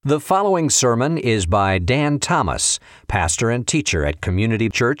The following sermon is by Dan Thomas, pastor and teacher at Community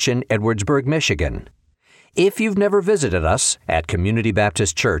Church in Edwardsburg, Michigan. If you've never visited us at Community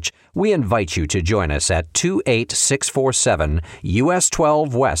Baptist Church, we invite you to join us at 28647 US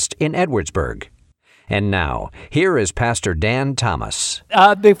 12 West in Edwardsburg. And now, here is Pastor Dan Thomas.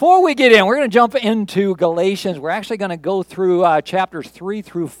 Before we get in, we're going to jump into Galatians. We're actually going to go through chapters 3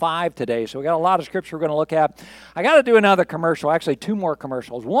 through 5 today. So we got a lot of scripture we're going to look at. I got to do another commercial, actually two more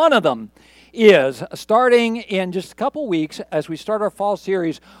commercials. One of them is starting in just a couple weeks as we start our fall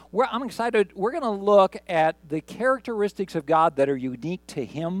series. I'm excited. We're going to look at the characteristics of God that are unique to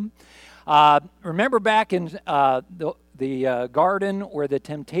Him. Remember back in the garden where the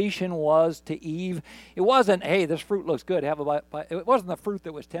temptation was to Eve, it wasn't, hey, this fruit looks good, have a bite. It wasn't the fruit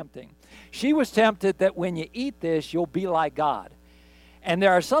that was tempting. She was tempted that when you eat this, you'll be like God. And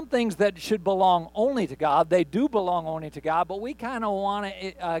there are some things that should belong only to God. They do belong only to God, but we kind of want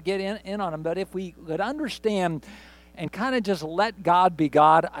to get in on them. But if we could understand and kind of just let God be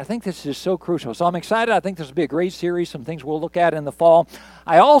God, I think this is so crucial. So I'm excited. I think this will be a great series, some things we'll look at in the fall.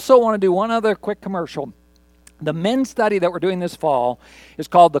 I also want to do one other quick commercial. The men's study that we're doing this fall is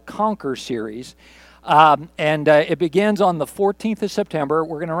called the Conquer series, and it begins on the 14th of September.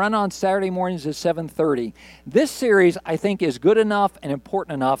 We're going to run on Saturday mornings at 7:30. This series, I think, is good enough and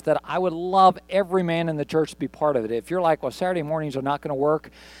important enough that I would love every man in the church to be part of it. If you're like, well, Saturday mornings are not going to work,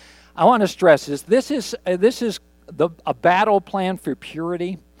 I want to stress this. This is a battle plan for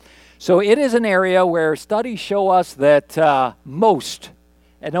purity. So it is an area where studies show us that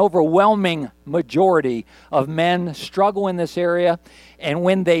an overwhelming majority of men struggle in this area, and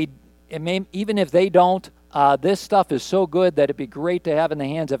even if they don't, this stuff is so good that it'd be great to have in the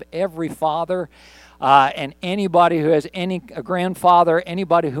hands of every father and anybody who has a grandfather,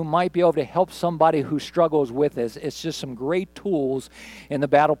 anybody who might be able to help somebody who struggles with this. It's just some great tools in the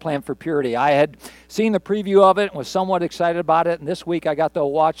battle plan for purity. I had seen the preview of it and was somewhat excited about it, and this week I got to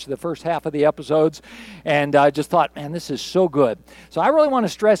watch the first half of the episodes, and I just thought, man, this is so good. So I really want to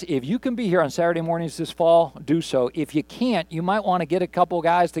stress, if you can be here on Saturday mornings this fall, do so. If you can't, you might want to get a couple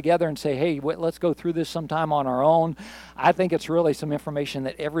guys together and say, hey, let's go through this sometime on our own. I think it's really some information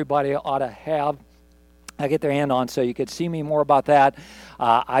that everybody ought to have. I get their hand on, so you could see me more about that.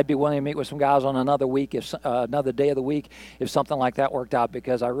 I'd be willing to meet with some guys on another week, another day of the week, if something like that worked out,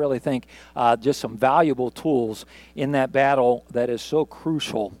 because I really think just some valuable tools in that battle that is so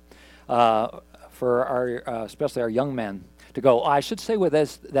crucial for especially our young men to go. I should say with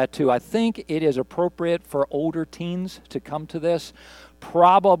that too, I think it is appropriate for older teens to come to this.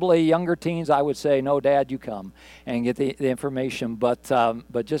 Probably younger teens, I would say, no, Dad, you come and get the information. But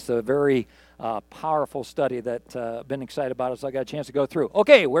just a very powerful study that I've been excited about as I got a chance to go through.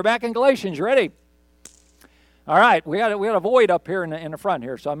 Okay, we're back in Galatians. You ready? All right, we got a void up here in the front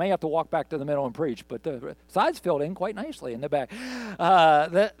here, so I may have to walk back to the middle and preach. But the sides filled in quite nicely in the back.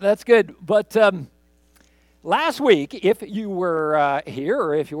 That's good. But last week, if you were here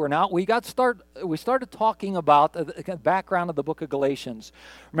or if you were not, we started talking about the background of the book of Galatians.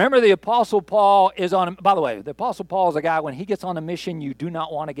 Remember, the Apostle Paul is on. By the way, the Apostle Paul is a guy, when he gets on a mission, you do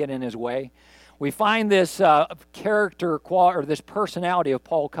not want to get in his way. We find this this personality of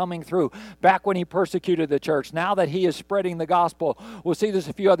Paul coming through back when he persecuted the church. Now that he is spreading the gospel, we'll see this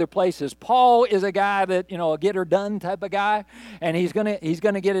a few other places. Paul is a guy that, a get her done type of guy, and he's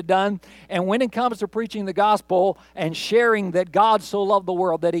gonna get it done. And when it comes to preaching the gospel and sharing that God so loved the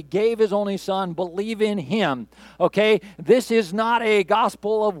world that He gave His only Son, believe in Him. Okay, this is not a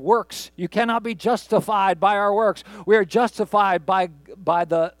gospel of works. You cannot be justified by our works. We are justified by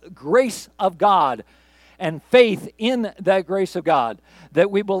the grace of God and faith in that grace of God,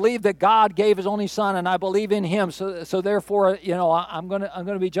 that we believe that God gave His only Son, and I believe in Him, so therefore, I'm going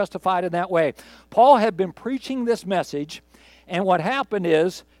to be justified in that way. Paul had been preaching this message, and what happened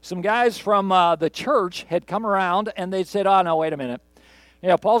is some guys from the church had come around and they said, oh no, wait a minute.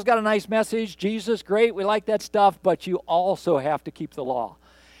 Paul's got a nice message, Jesus, great, we like that stuff, but you also have to keep the law.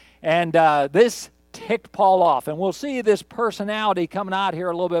 And this ticked Paul off, and we'll see this personality coming out here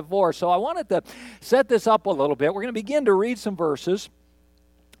a little bit more. So I wanted to set this up a little bit. We're going to begin to read some verses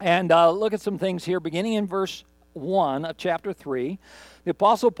and look at some things here, beginning in verse 1 of chapter 3. The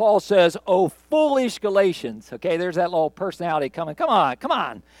Apostle Paul says, "O foolish Galatians." Okay, there's that little personality coming. Come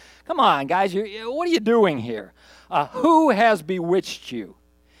on, guys. What are you doing here? Who has bewitched you?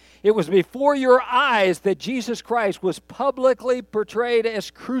 It was before your eyes that Jesus Christ was publicly portrayed as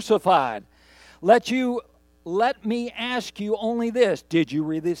crucified. Let me ask you only this. Did you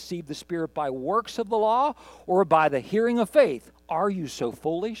receive the Spirit by works of the law or by the hearing of faith? Are you so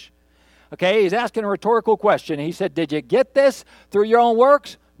foolish? Okay, he's asking a rhetorical question. He said, did you get this through your own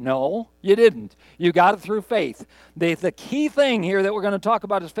works? No, you didn't. You got it through faith. The key thing here that we're going to talk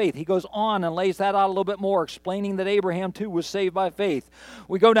about is faith. He goes on and lays that out a little bit more, explaining that Abraham too was saved by faith.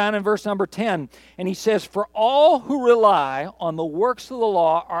 We go down in verse number 10, and he says, "For all who rely on the works of the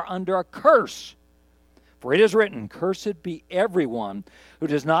law are under a curse. For it is written, Cursed be everyone who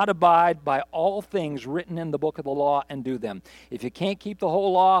does not abide by all things written in the book of the law and do them." If you can't keep the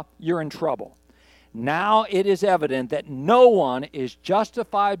whole law, you're in trouble. "Now it is evident that no one is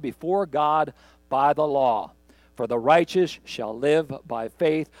justified before God by the law. For the righteous shall live by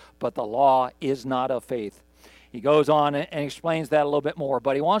faith, but the law is not of faith." He goes on and explains that a little bit more,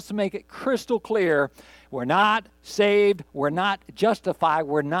 but he wants to make it crystal clear. We're not saved, we're not justified,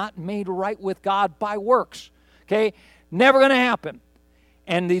 we're not made right with God by works. Okay? Never going to happen.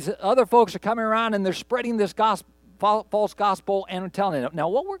 And these other folks are coming around and they're spreading this false gospel and telling it. Now,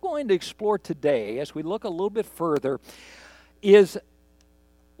 what we're going to explore today, as we look a little bit further, is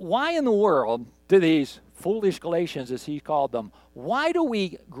why in the world do these foolish Galatians, as he called them, why do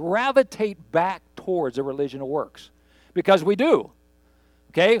we gravitate back towards a religion of works? Because we do.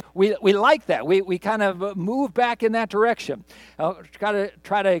 Okay, we like that. We kind of move back in that direction. I'll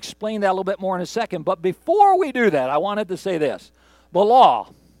try to explain that a little bit more in a second. But before we do that, I wanted to say this. The law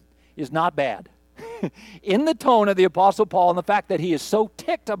is not bad. In the tone of the Apostle Paul and the fact that he is so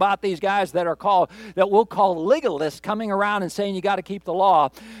ticked about these guys that we'll call legalists coming around and saying you got to keep the law,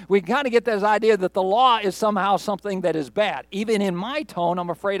 we kind of get this idea that the law is somehow something that is bad. Even in my tone, I'm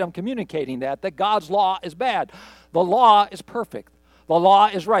afraid I'm communicating that God's law is bad. The law is perfect. The law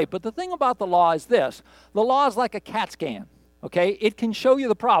is right. But the thing about the law is this. The law is like a CAT scan, okay? It can show you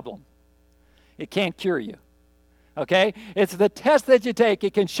the problem. It can't cure you, okay? It's the test that you take.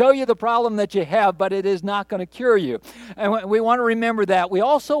 It can show you the problem that you have, but it is not going to cure you. And we want to remember that. We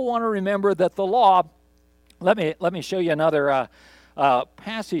also want to remember that the law, let me show you another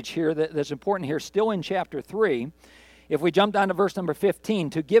passage here that's important here, still in chapter 3. If we jump down to verse number 15,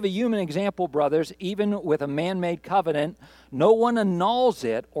 "To give a human example, brothers, even with a man-made covenant, no one annuls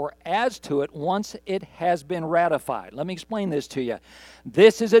it or adds to it once it has been ratified." Let me explain this to you.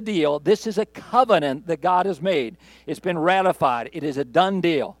 This is a deal. This is a covenant that God has made. It's been ratified. It is a done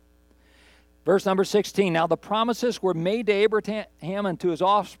deal. Verse number 16, "Now the promises were made to Abraham and to his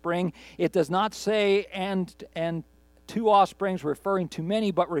offspring. It does not say and two offsprings, referring to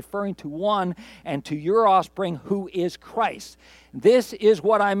many, but referring to one, and to your offspring, who is Christ. This is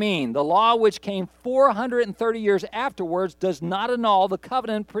what I mean. The law, which came 430 years afterwards, does not annul the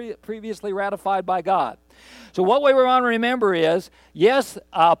covenant previously ratified by God." So what we want to remember is, yes,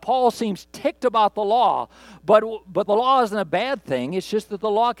 Paul seems ticked about the law, but the law isn't a bad thing. It's just that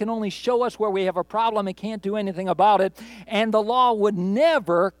the law can only show us where we have a problem and can't do anything about it, and the law would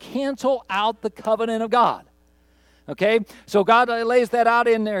never cancel out the covenant of God. Okay, so God lays that out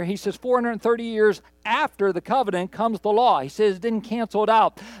in there. He says 430 years after the covenant comes the law. He says it didn't cancel it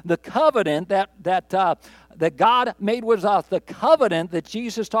out. The covenant that God made with us, the covenant that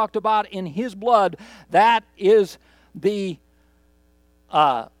Jesus talked about in his blood, that is the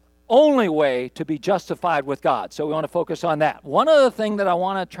only way to be justified with God. So we want to focus on that. One other thing that I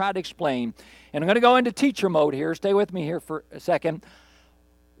want to try to explain, and I'm going to go into teacher mode here. Stay with me here for a second.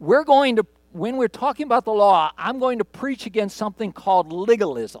 When we're talking about the law, I'm going to preach against something called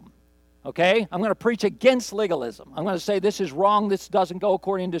legalism, okay? I'm going to preach against legalism. I'm going to say this is wrong, this doesn't go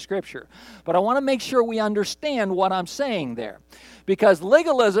according to Scripture. But I want to make sure we understand what I'm saying there. Because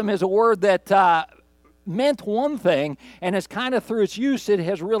legalism is a word that meant one thing, and it's kind of through its use, it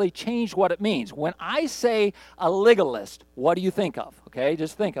has really changed what it means. When I say a legalist, what do you think of? Okay,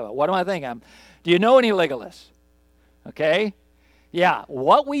 just think of it. What am I thinking of? Do you know any legalists? Okay? Yeah,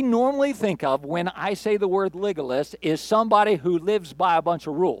 what we normally think of when I say the word legalist is somebody who lives by a bunch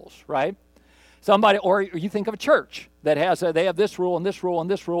of rules, right? Somebody, or you think of a church that they have this rule and this rule and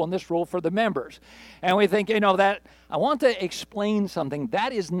this rule and this rule for the members. And we think, that I want to explain something.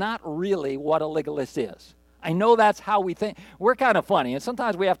 That is not really what a legalist is. I know that's how we think. We're kind of funny, and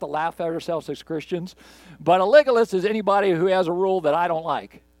sometimes we have to laugh at ourselves as Christians. But a legalist is anybody who has a rule that I don't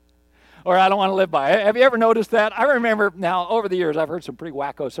like, or I don't want to live by. Have you ever noticed that? I remember, now, over the years, I've heard some pretty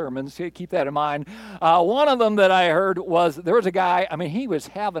wacko sermons. Keep that in mind. One of them that I heard was, there was a guy, he was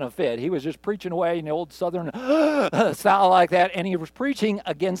having a fit. He was just preaching away in the old Southern style like that, and he was preaching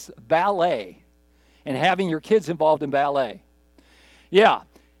against ballet and having your kids involved in ballet. Yeah,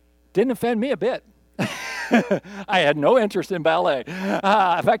 didn't offend me a bit. I had no interest in ballet. In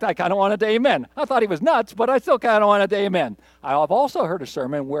fact, I kind of wanted to amen. I thought he was nuts, but I still kind of wanted to amen. I've also heard a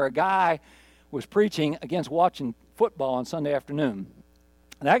sermon where a guy was preaching against watching football on Sunday afternoon.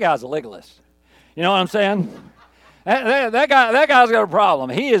 That guy's a legalist. You know what I'm saying? That guy's got a problem.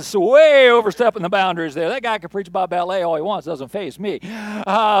 He is way overstepping the boundaries there. That guy can preach about ballet all he wants. Doesn't faze me.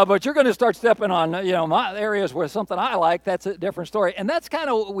 But you're going to start stepping on, my areas where something I like. That's a different story. And that's kind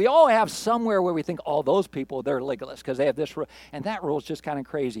of, we all have somewhere where we think, oh, those people, they're legalists because they have this rule. And that rule is just kind of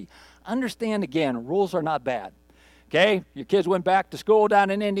crazy. Understand, again, rules are not bad. Okay, your kids went back to school down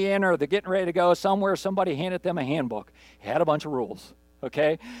in Indiana, or they're getting ready to go somewhere. Somebody handed them a handbook. It had a bunch of rules.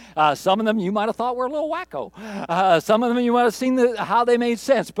 Okay, some of them you might have thought were a little wacko. Some of them you might have seen how they made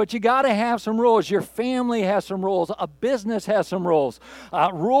sense. But you got to have some rules. Your family has some rules. A business has some rules.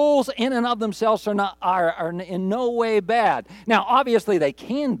 Rules in and of themselves are in no way bad. Now, obviously, they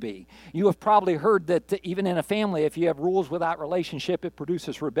can be. You have probably heard that even in a family, if you have rules without relationship, it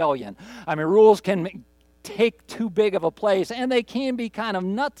produces rebellion. I mean, rules can take too big of a place, and they can be kind of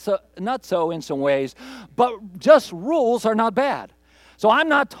nutso in some ways. But just rules are not bad. So I'm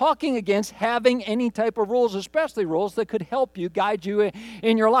not talking against having any type of rules, especially rules that could help you, guide you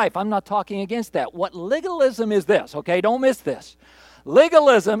in your life. I'm not talking against that. What legalism is this, okay? Don't miss this.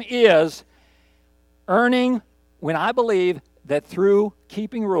 Legalism is earning, when I believe that through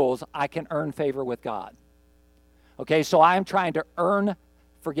keeping rules, I can earn favor with God. Okay, so I'm trying to earn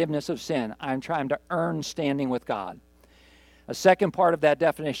forgiveness of sin. I'm trying to earn standing with God. A second part of that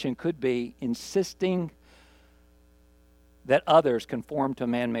definition could be insisting that others conform to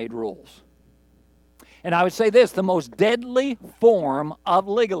man-made rules. And I would say this, the most deadly form of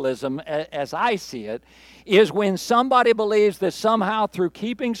legalism, as I see it, is when somebody believes that somehow through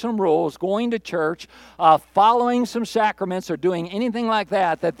keeping some rules, going to church, following some sacraments, or doing anything like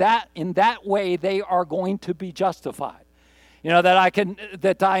that in that way they are going to be justified.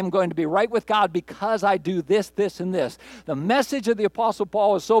 That I'm going to be right with God because I do this, this, and this. The message of the Apostle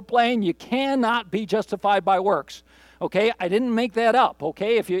Paul is so plain, you cannot be justified by works. Okay, I didn't make that up.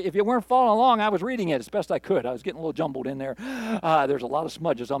 Okay, if you weren't following along, I was reading it as best I could. I was getting a little jumbled in there. There's a lot of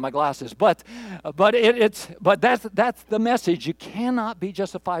smudges on my glasses, but that's the message. You cannot be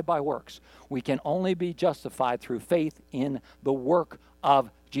justified by works. We can only be justified through faith in the work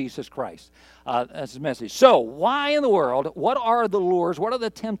of Jesus Christ. That's the message. So, why in the world, what are the lures, what are the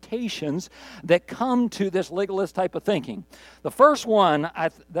temptations that come to this legalist type of thinking? The first one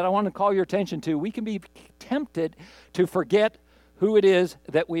that I want to call your attention to, we can be tempted to forget who it is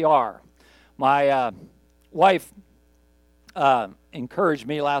that we are. My wife encouraged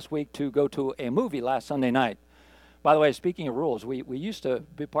me last week to go to a movie last Sunday night. By the way, speaking of rules, we used to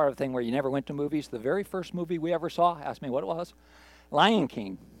be part of a thing where you never went to movies. The very first movie we ever saw, ask me what it was, Lion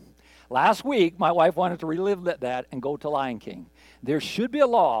King. Last week, my wife wanted to relive that and go to Lion King. There should be a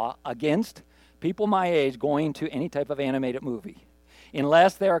law against people my age going to any type of animated movie,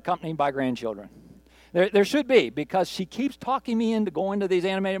 unless they're accompanied by grandchildren. There should be, because she keeps talking me into going to these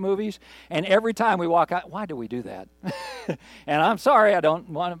animated movies, and every time we walk out, why do we do that? And I'm sorry, I don't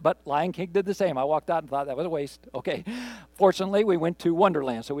want to, but Lion King did the same. I walked out and thought that was a waste. Okay, fortunately, we went to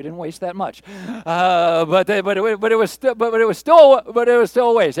Wonderland, so we didn't waste that much. But it was still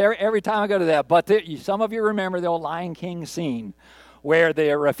a waste. Every time I go to that. But some of you remember the old Lion King scene, where the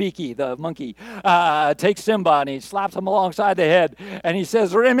Rafiki, the monkey, takes Simba and he slaps him alongside the head and he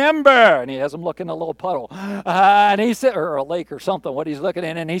says, "Remember!" And he has him look in a little puddle. And he said, or a lake or something, what he's looking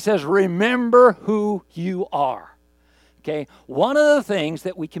in, and he says, "Remember who you are." Okay? One of the things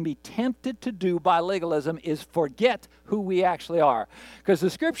that we can be tempted to do by legalism is forget who we actually are. Because the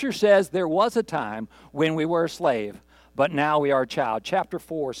scripture says there was a time when we were a slave, but now we are a child. Chapter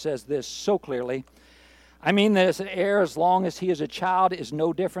 4 says this so clearly. I mean, that an heir, as long as he is a child, is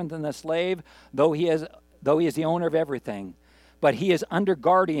no different than the slave, though he is the owner of everything. But he is under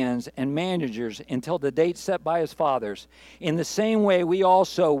guardians and managers until the date set by his fathers. In the same way, we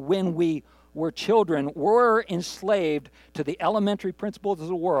also, when we were children, were enslaved to the elementary principles of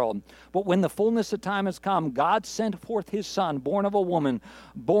the world. But when the fullness of time has come, God sent forth his Son, born of a woman,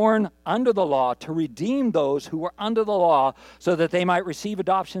 born under the law, to redeem those who were under the law, so that they might receive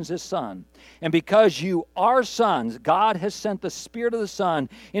adoptions as sons. And because you are sons, God has sent the Spirit of the Son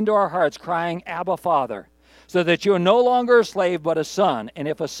into our hearts, crying, "Abba, Father," so that you are no longer a slave, but a son. And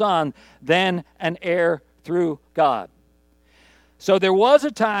if a son, then an heir through God. So there was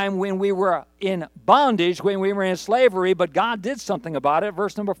a time when we were in bondage, when we were in slavery, but God did something about it.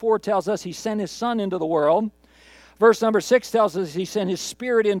 Verse number 4 tells us he sent his Son into the world. Verse number 6 tells us he sent his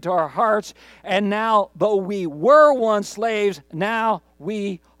Spirit into our hearts. And now, though we were once slaves, now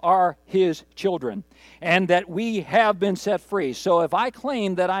we are his children, and that we have been set free. So if I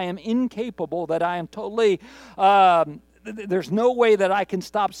claim that I am incapable, that I am totally there's no way that I can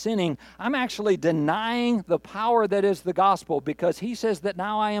stop sinning, I'm actually denying the power that is the gospel, because he says that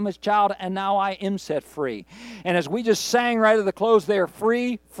now I am his child and now I am set free. And as we just sang right at the close there,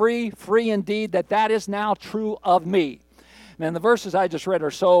 free, free, free indeed, that is now true of me. Man, the verses I just read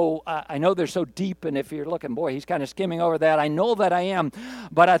are so, I know they're so deep, and if you're looking, boy, he's kind of skimming over that. I know that I am,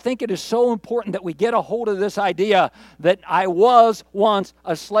 but I think it is so important that we get a hold of this idea that I was once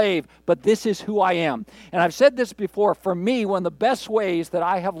a slave, but this is who I am. And I've said this before, for me, one of the best ways that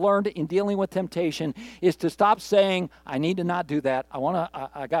I have learned in dealing with temptation is to stop saying, I need to not do that.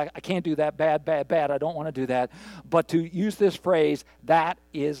 I can't do that, bad, I don't want to do that. But to use this phrase, that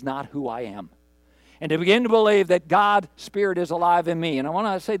is not who I am. And to begin to believe that God's Spirit is alive in me. And I want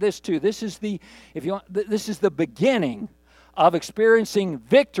to say this too. This is the beginning of experiencing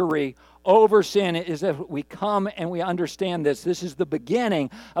victory over sin, is that we come and we understand this. This is the beginning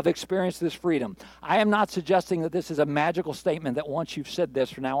of experiencing this freedom. I am not suggesting that this is a magical statement that once you've said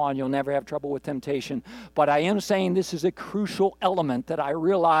this from now on, you'll never have trouble with temptation. But I am saying this is a crucial element, that I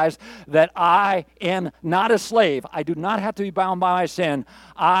realize that I am not a slave. I do not have to be bound by my sin.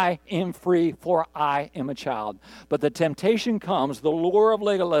 I am free, for I am a child. But the temptation comes. The lure of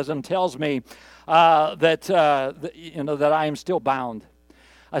legalism tells me that I am still bound.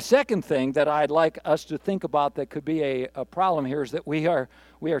 A second thing that I'd like us to think about that could be a problem here is that we are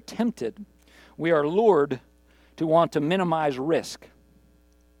tempted. We are lured to want to minimize risk.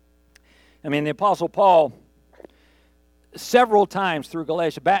 I mean, the Apostle Paul, several times through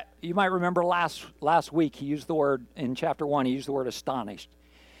Galatia, you might remember last week, he used the word, in chapter 1, he used the word astonished.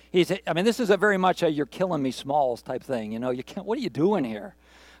 This is a very much a you're killing me smalls type thing. What are you doing here?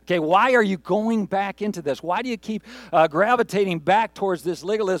 Okay, why are you going back into this? Why do you keep gravitating back towards this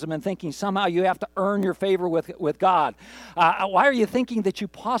legalism and thinking somehow you have to earn your favor with God? Why are you thinking that you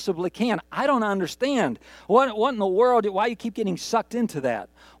possibly can? I don't understand. What in the world, why you keep getting sucked into that?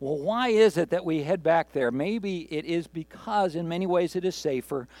 Well, why is it that we head back there? Maybe it is because in many ways it is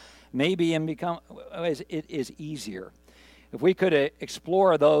safer. Maybe it is easier. If we could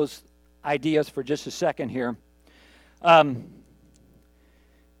explore those ideas for just a second here.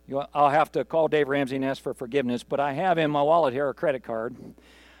 I'll have to call Dave Ramsey and ask for forgiveness, but I have in my wallet here a credit card.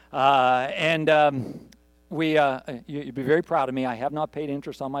 You'd be very proud of me. I have not paid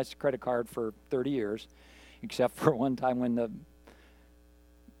interest on my credit card for 30 years, except for one time when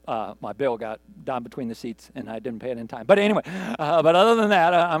my bill got down between the seats and I didn't pay it in time. But anyway, but other than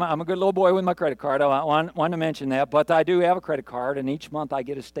that, I'm a good little boy with my credit card. I want to mention that, but I do have a credit card, and each month I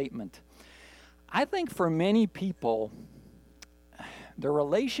get a statement. I think for many people, their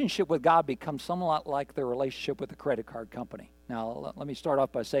relationship with God becomes somewhat like their relationship with the credit card company. Now, let me start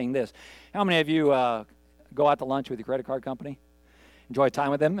off by saying this. How many of you go out to lunch with your credit card company? Enjoy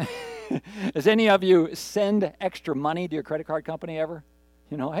time with them? Does any of you send extra money to your credit card company ever?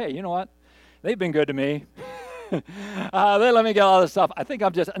 Hey, you know what? They've been good to me. They let me get all this stuff. I think I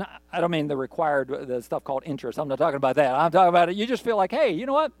don't mean the stuff called interest. I'm not talking about that. I'm talking about it. You just feel like, hey, you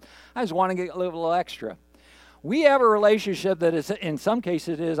know what? I just want to get a little extra. We have a relationship that is, in some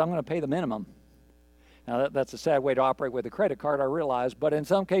cases, I'm going to pay the minimum. Now, that's a sad way to operate with a credit card, I realize. But in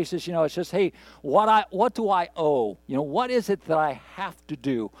some cases, it's just, hey, what do I owe? What is it that I have to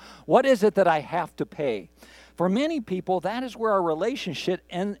do? What is it that I have to pay? For many people, that is where our relationship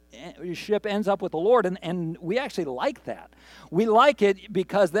ends up with the Lord, and we actually like that. We like it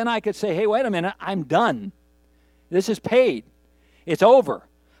because then I could say, hey, wait a minute, I'm done. This is paid. It's over.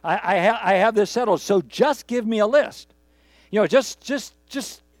 I have this settled, so just give me a list.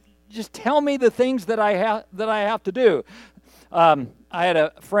 Just tell me the things that I have to do. I had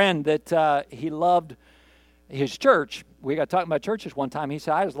a friend that he loved his church. We got talking about churches one time. He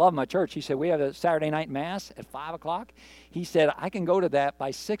said, I just love my church. He said, we have a Saturday night mass at 5 o'clock. He said, I can go to that by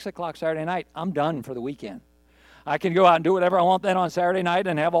 6 o'clock Saturday night. I'm done for the weekend. I can go out and do whatever I want then on Saturday night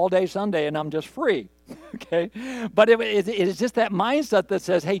and have all day Sunday, and I'm just free. Okay? But it is just that mindset that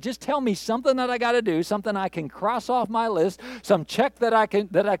says, hey, just tell me something that I got to do, something I can cross off my list, some check that I can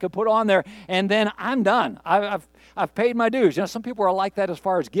put on there, and then I'm done. I've paid my dues. Some people are like that as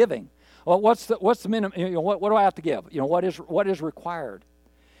far as giving. Well, what's the minimum? What do I have to give? What is required?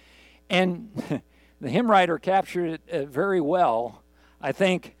 And the hymn writer captured it very well, I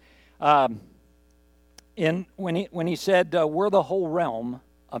think. When he said, we're the whole realm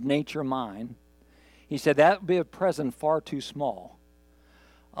of nature mine, he said, that would be a present far too small.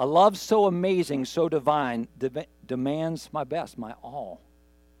 A love so amazing, so divine, demands my best, my all.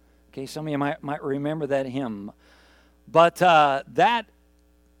 Okay, some of you might remember that hymn. But that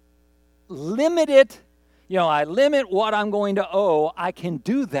limited, I limit what I'm going to owe. I can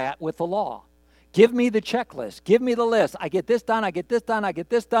do that with the law. Give me the checklist. Give me the list. I get this done. I get this done. I get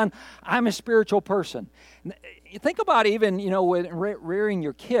this done. I'm a spiritual person. Think about even, when rearing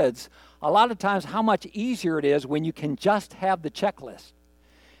your kids, a lot of times how much easier it is when you can just have the checklist.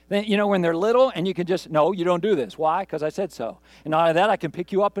 Then, when they're little and you can just, no, you don't do this. Why? Because I said so. And out of that, I can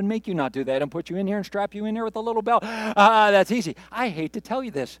pick you up and make you not do that and put you in here and strap you in there with a little belt. That's easy. I hate to tell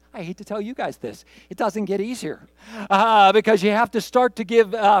you this. I hate to tell you guys this. It doesn't get easier because you have to start to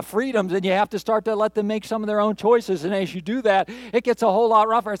give freedoms and you have to start to let them make some of their own choices. And as you do that, it gets a whole lot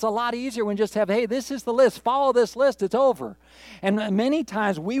rougher. It's a lot easier when just have, hey, this is the list. Follow this list. It's over. And many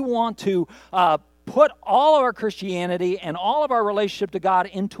times we want to put all of our Christianity and all of our relationship to God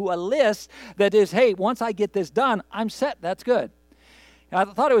into a list that is, hey, once I get this done, I'm set. That's good. And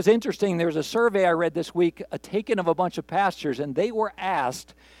I thought it was interesting. There was a survey I read this week taken of a bunch of pastors, and they were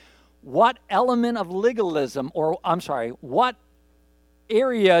asked what element of legalism, what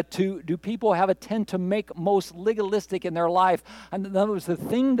area do people have a tend to make most legalistic in their life? And that was the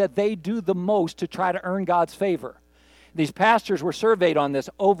thing that they do the most to try to earn God's favor. These pastors were surveyed on this.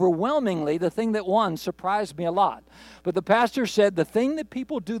 Overwhelmingly, the thing that won surprised me a lot. But the pastor said the thing that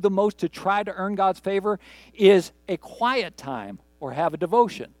people do the most to try to earn God's favor is a quiet time or have a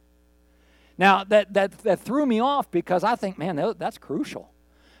devotion. Now, that threw me off because I think, man, that's crucial.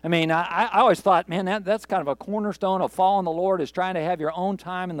 I mean, I always thought, man, that's kind of a cornerstone of following the Lord is trying to have your own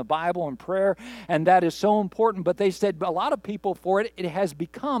time in the Bible and prayer, and that is so important. But they said a lot of people for it has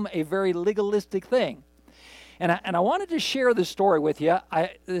become a very legalistic thing. And I wanted to share this story with you.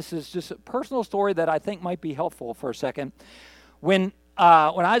 This is just a personal story that I think might be helpful for a second. When I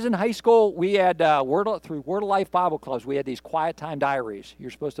was in high school, we had through Word of Life Bible Clubs, we had these quiet time diaries.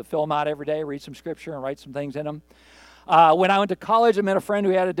 You're supposed to fill them out every day, read some scripture, and write some things in them. When I went to college, I met a friend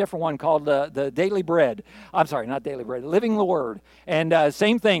who had a different one called the Daily Bread. I'm sorry, not Daily Bread, Living the Word. And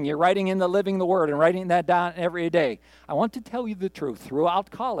same thing, you're writing in the Living the Word and writing that down every day. I want to tell you the truth. Throughout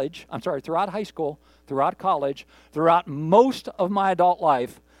high school, throughout college, throughout most of my adult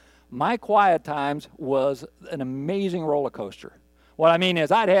life, my quiet times was an amazing roller coaster. What I mean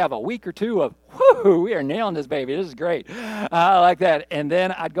is I'd have a week or two of, whoo, we are nailing this baby, this is great, like that. And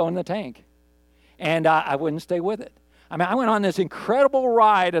then I'd go in the tank, and I wouldn't stay with it. I mean, I went on this incredible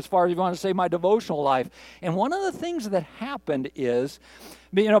ride as far as you want to say my devotional life. And one of the things that happened is,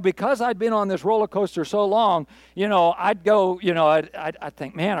 because I'd been on this roller coaster so long, I'd go, I'd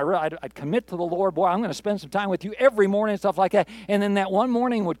think, man, I'd commit to the Lord. Boy, I'm going to spend some time with you every morning and stuff like that. And then that one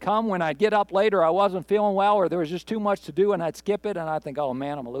morning would come when I'd get up later, I wasn't feeling well, or there was just too much to do, and I'd skip it. And I'd think, oh,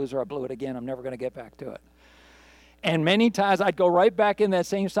 man, I'm a loser. I blew it again. I'm never going to get back to it. And many times I'd go right back in that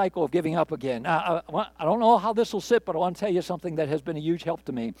same cycle of giving up again. I don't know how this will sit, but I want to tell you something that has been a huge help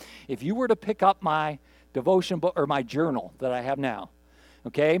to me. If you were to pick up my devotion book or my journal that I have now,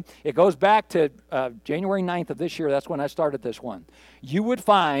 okay, it goes back to January 9th of this year. That's when I started this one. You would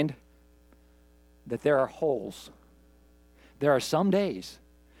find that there are holes. There are some days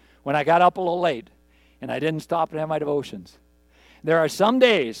when I got up a little late and I didn't stop and have my devotions. There are some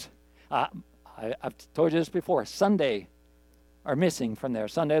days, I've told you this before, Sunday are missing from there.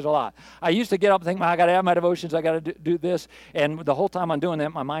 Sunday's a lot. I used to get up and think, I got to have my devotions, I got to do this, and the whole time I'm doing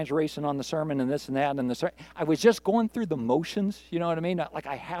that, my mind's racing on the sermon and this and that, and I was just going through the motions, you know what I mean? Like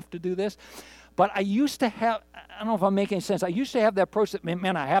I have to do this. But I used to have, I don't know if I'm making sense, I used to have that approach that,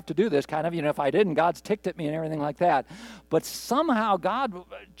 man, I have to do this kind of, if I didn't, God's ticked at me and everything like that. But somehow God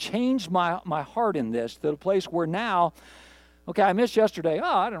changed my heart in this to the place where now, okay, I missed yesterday.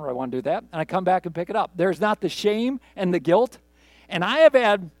 Oh, I didn't really want to do that. And I come back and pick it up. There's not the shame and the guilt. And I have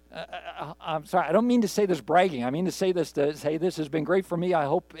had, I'm sorry, I don't mean to say this bragging. I mean to say this has been great for me. I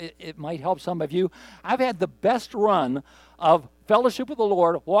hope it might help some of you. I've had the best run of fellowship with the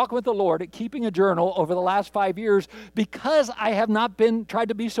Lord, walking with the Lord, keeping a journal over the last 5 years because I have not tried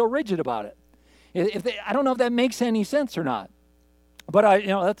to be so rigid about it. I don't know if that makes any sense or not. But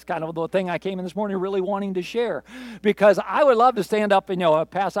that's kind of the thing I came in this morning really wanting to share, because I would love to stand up and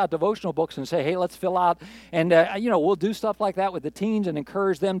pass out devotional books and say, hey, let's fill out, and we'll do stuff like that with the teens and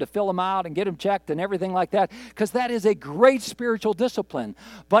encourage them to fill them out and get them checked and everything like that, because that is a great spiritual discipline.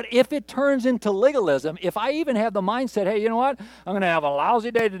 But if it turns into legalism, if I even have the mindset, hey, you know what, I'm going to have a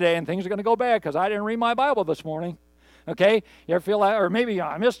lousy day today and things are going to go bad because I didn't read my Bible this morning. Okay, you ever feel like, or maybe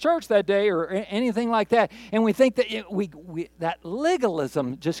I missed church that day, or anything like that, and we think that that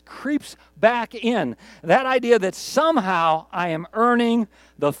legalism just creeps back in. That idea that somehow I am earning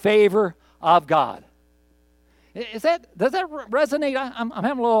the favor of God. Does that resonate? I'm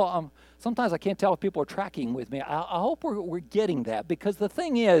having a little. Sometimes I can't tell if people are tracking with me. I hope we're getting that, because the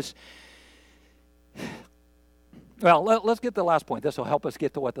thing is, well, let's get to the last point. This will help us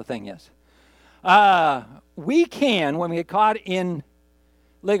get to what the thing is. We can, when we get caught in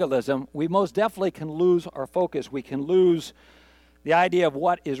legalism, we most definitely can lose our focus. We can lose the idea of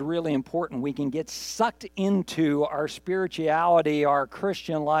what is really important. We can get sucked into our spirituality, our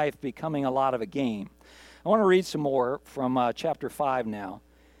Christian life becoming a lot of a game. I want to read some more from chapter 5 now.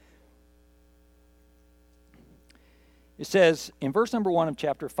 It says, in verse number 1 of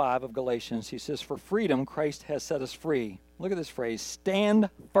chapter 5 of Galatians, he says, "For freedom Christ has set us free." Look at this phrase, "Stand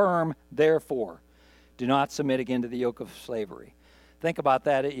firm, therefore. Do not submit again to the yoke of slavery." Think about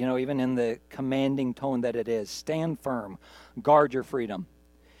that, even in the commanding tone that it is. Stand firm. Guard your freedom.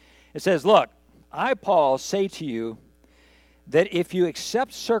 It says, "Look, I, Paul, say to you that if you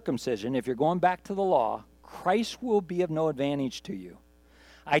accept circumcision, if you're going back to the law, Christ will be of no advantage to you.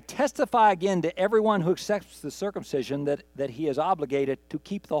 I testify again to everyone who accepts the circumcision that he is obligated to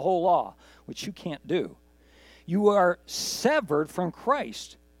keep the whole law, which you can't do. You are severed from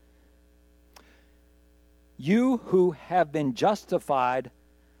Christ. You who would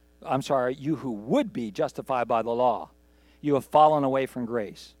be justified by the law. You have fallen away from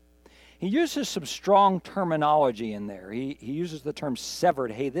grace." He uses some strong terminology in there. He uses the term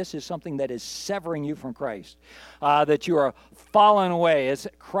severed. Hey, this is something that is severing you from Christ. That you are falling away. As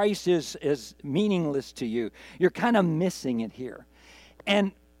Christ is meaningless to you. You're kind of missing it here.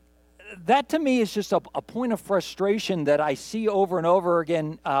 And that to me is just a point of frustration that I see over and over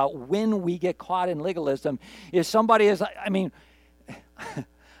again when we get caught in legalism. Is somebody is,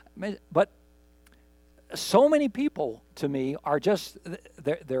 but so many people to me are just,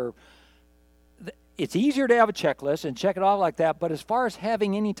 it's easier to have a checklist and check it off like that, but as far as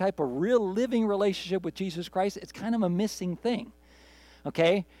having any type of real living relationship with Jesus Christ, it's kind of a missing thing,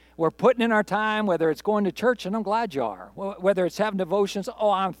 okay? We're putting in our time, whether it's going to church, and I'm glad you are, whether it's having devotions,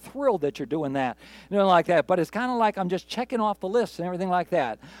 I'm thrilled that you're doing that, like that, but it's kind of like I'm just checking off the list and everything like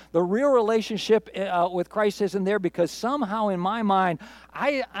that. The real relationship with Christ isn't there because somehow in my mind,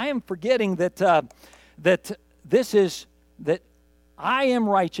 I am forgetting that I am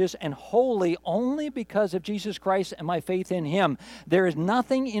righteous and holy only because of Jesus Christ and my faith in Him. There is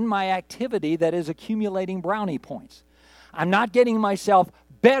nothing in my activity that is accumulating brownie points. I'm not getting myself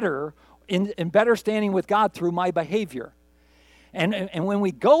better in better standing with God through my behavior. And when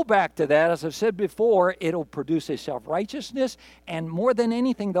we go back to that, as I've said before, it'll produce a self-righteousness, and more than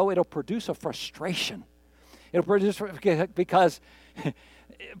anything, though, it'll produce a frustration. It'll produce, because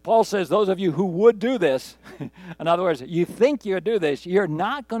Paul says, those of you who would do this, in other words, you think you do this, you're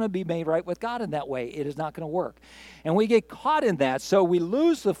not going to be made right with God in that way. It is not going to work. And we get caught in that, so we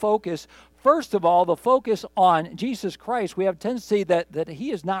lose the focus. First of all, the focus on Jesus Christ. We have a tendency that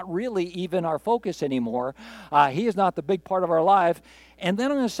He is not really even our focus anymore. He is not the big part of our life. And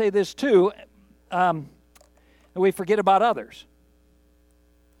then I'm going to say this too, we forget about others.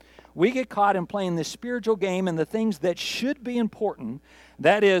 We get caught in playing this spiritual game and the things that should be important,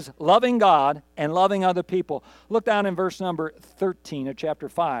 that is loving God and loving other people. Look down in verse number 13 of chapter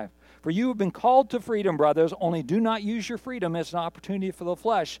 5. "For you have been called to freedom, brothers, only do not use your freedom as an opportunity for the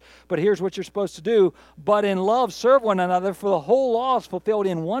flesh. But here's what you're supposed to do. But in love serve one another, for the whole law is fulfilled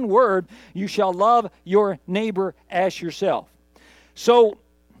in one word, you shall love your neighbor as yourself." So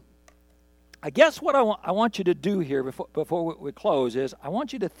I guess what I want you to do here before we close is I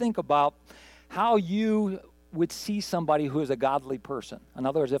want you to think about how you would see somebody who is a godly person. In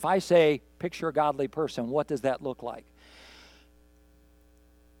other words, if I say, picture a godly person, what does that look like?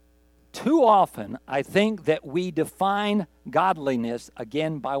 Too often, I think that we define godliness,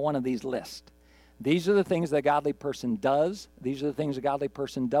 again, by one of these lists. These are the things that a godly person does. These are the things a godly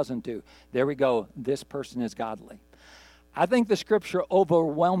person doesn't do. There we go. This person is godly. I think the Scripture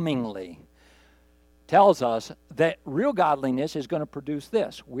overwhelmingly tells us that real godliness is going to produce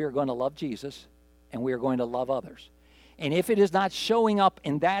this. We are going to love Jesus, and we are going to love others. And if it is not showing up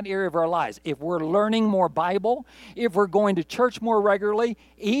in that area of our lives, if we're learning more Bible, if we're going to church more regularly,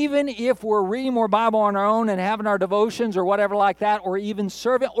 even if we're reading more Bible on our own and having our devotions or whatever like that, or even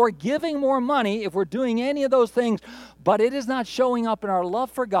serving or giving more money, if we're doing any of those things, but it is not showing up in our love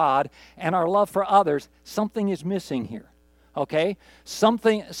for God and our love for others, something is missing here. Okay?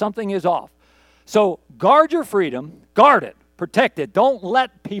 Something is off. So guard your freedom, guard it, protect it. Don't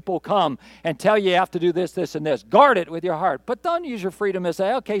let people come and tell you have to do this, this, and this. Guard it with your heart. But don't use your freedom to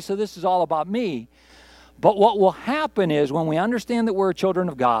say, okay, so this is all about me. But what will happen is when we understand that we're children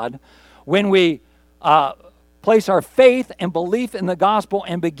of God, when we place our faith and belief in the gospel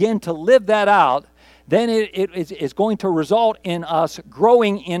and begin to live that out, then it's going to result in us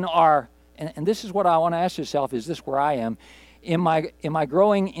growing in our, and this is what I want to ask yourself, is this where I am? Am I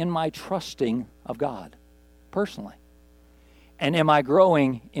growing in my trusting of God personally? And am I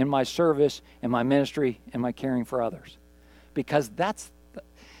growing in my service, in my ministry, in my caring for others? Because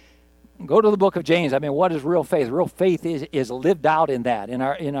go to the book of James. I mean, what is real faith? Real faith is lived out in that, in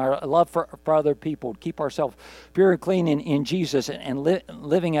our love for other people, keep ourselves pure and clean in Jesus, and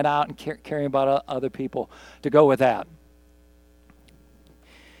living it out and caring about other people to go with that.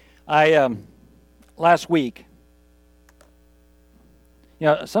 Last week,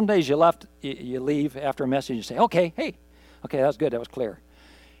 some days you leave after a message and you say, okay, that was good, that was clear.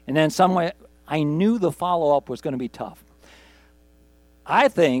 And then I knew the follow-up was going to be tough. I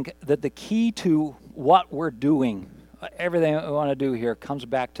think that the key to what we're doing, everything we want to do here, comes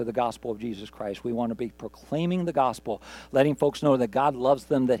back to the gospel of Jesus Christ. We want to be proclaiming the gospel, letting folks know that God loves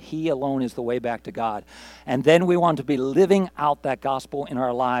them, that He alone is the way back to God. And then we want to be living out that gospel in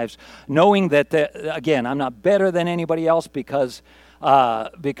our lives, knowing that, again, I'm not better than anybody else because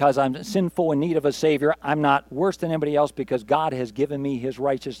I'm sinful in need of a Savior. I'm not worse than anybody else because God has given me His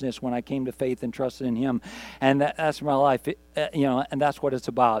righteousness when I came to faith and trusted in Him. And that's my life, and that's what it's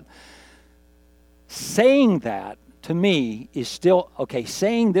about. Saying that, to me, is still,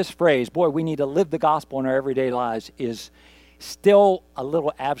 saying this phrase, boy, we need to live the gospel in our everyday lives, is still a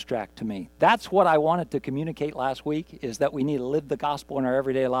little abstract to me. That's what I wanted to communicate last week, is that we need to live the gospel in our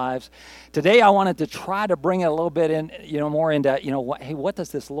everyday lives. Today I wanted to try to bring it a little bit in, more into, what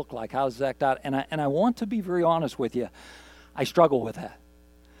does this look like? How does that act out? And I want to be very honest with you. I struggle with that.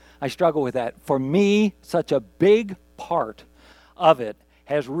 For me, such a big part of it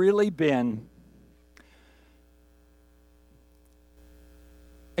has really been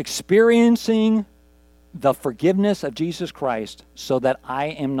experiencing the forgiveness of Jesus Christ so that I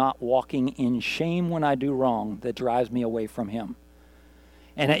am not walking in shame when I do wrong that drives me away from Him.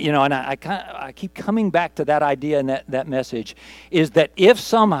 And I keep coming back to that idea and that message is that if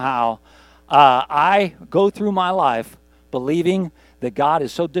somehow I go through my life believing that God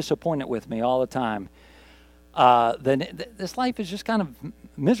is so disappointed with me all the time, then this life is just kind of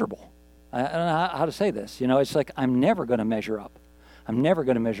miserable. I don't know how to say this. It's like I'm never going to measure up.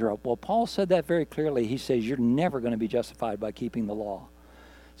 Well, Paul said that very clearly. He says you're never going to be justified by keeping the law.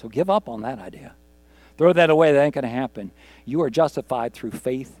 So give up on that idea. Throw that away. That ain't going to happen. You are justified through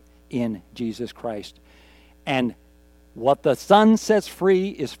faith in Jesus Christ. And what the Son sets free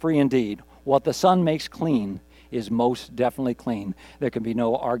is free indeed. What the Son makes clean is most definitely clean. There can be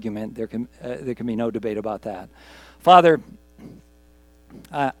no argument. There can be no debate about that. Father,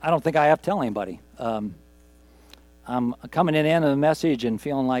 I don't think I have to tell anybody. I'm coming in the end of the message and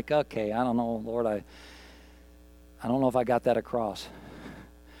feeling like, I don't know, Lord, I don't know if I got that across.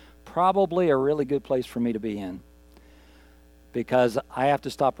 Probably a really good place for me to be in, because I have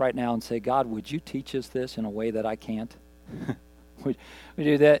to stop right now and say, God, would you teach us this in a way that I can't? would you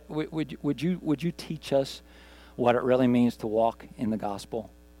do that? Would you teach us what it really means to walk in the gospel?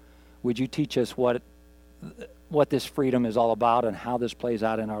 Would you teach us what this freedom is all about and how this plays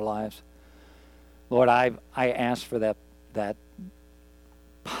out in our lives? Lord, I ask for that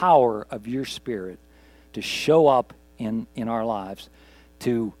power of your Spirit to show up in our lives,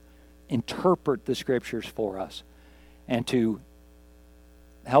 to interpret the Scriptures for us, and to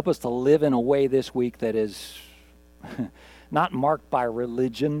help us to live in a way this week that is not marked by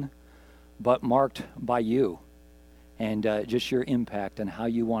religion, but marked by you and just your impact and how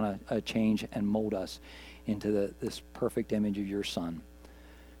you want to change and mold us into this perfect image of your Son.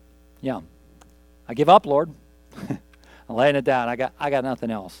 Yeah. I give up, Lord. I'm laying it down. I got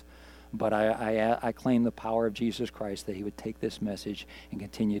nothing else. But I claim the power of Jesus Christ, that He would take this message and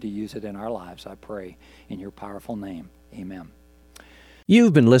continue to use it in our lives. I pray in your powerful name. Amen.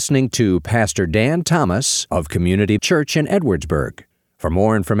 You've been listening to Pastor Dan Thomas of Community Church in Edwardsburg. For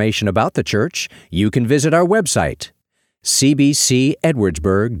more information about the church, you can visit our website,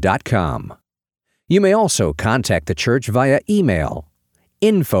 cbcedwardsburg.com. You may also contact the church via email,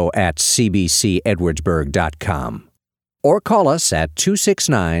 info@cbcedwardsburg.com, or call us at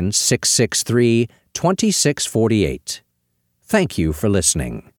 269-663-2648. Thank you for listening.